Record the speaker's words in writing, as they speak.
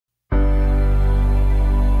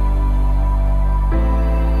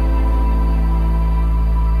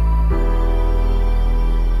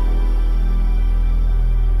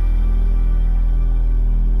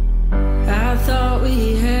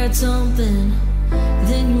something.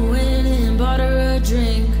 Then you went and bought her a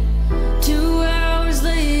drink. 2 hours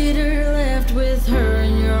later, left with her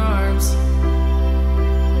in your arms.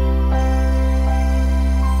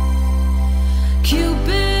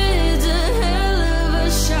 Cupid's a hell of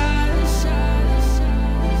a shot.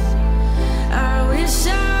 I wish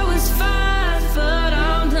I was fine, but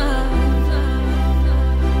I'm not.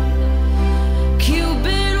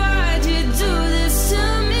 Cupid, why'd you do this to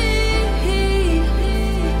me?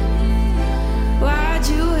 Why'd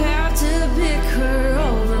you have to pick her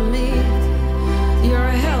over me? You're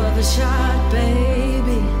a hell of a shot,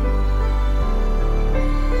 baby.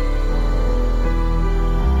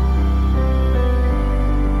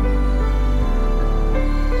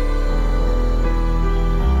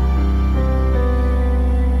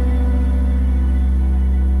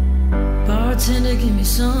 Bartender, give me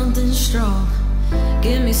something strong.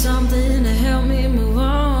 Give me something to help me move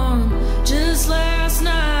on. Just last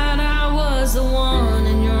night I was the one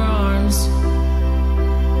in your arms.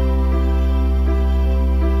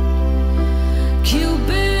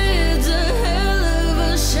 Cupid's a hell of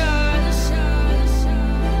a shot.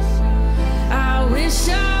 I wish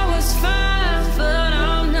I was fine, but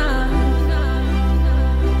I'm not.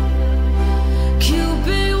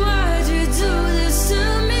 Cupid, why'd you do this to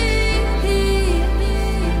me?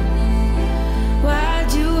 Why'd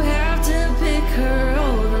you have to pick her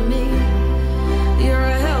over me? You're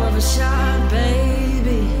a hell of a shot,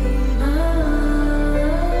 baby.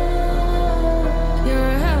 You're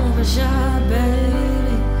a hell of a shot,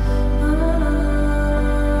 baby.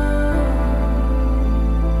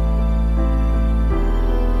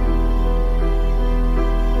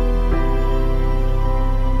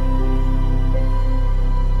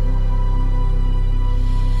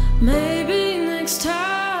 Maybe next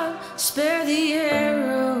time, spare the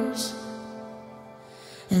arrows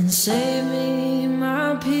and save me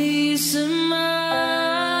my peace of mind.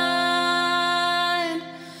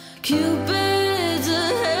 Cupid's a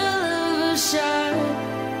hell of a shot.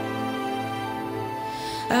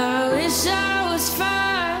 I wish I was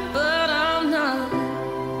fine, but I'm not.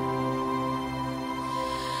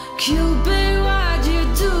 Cupid.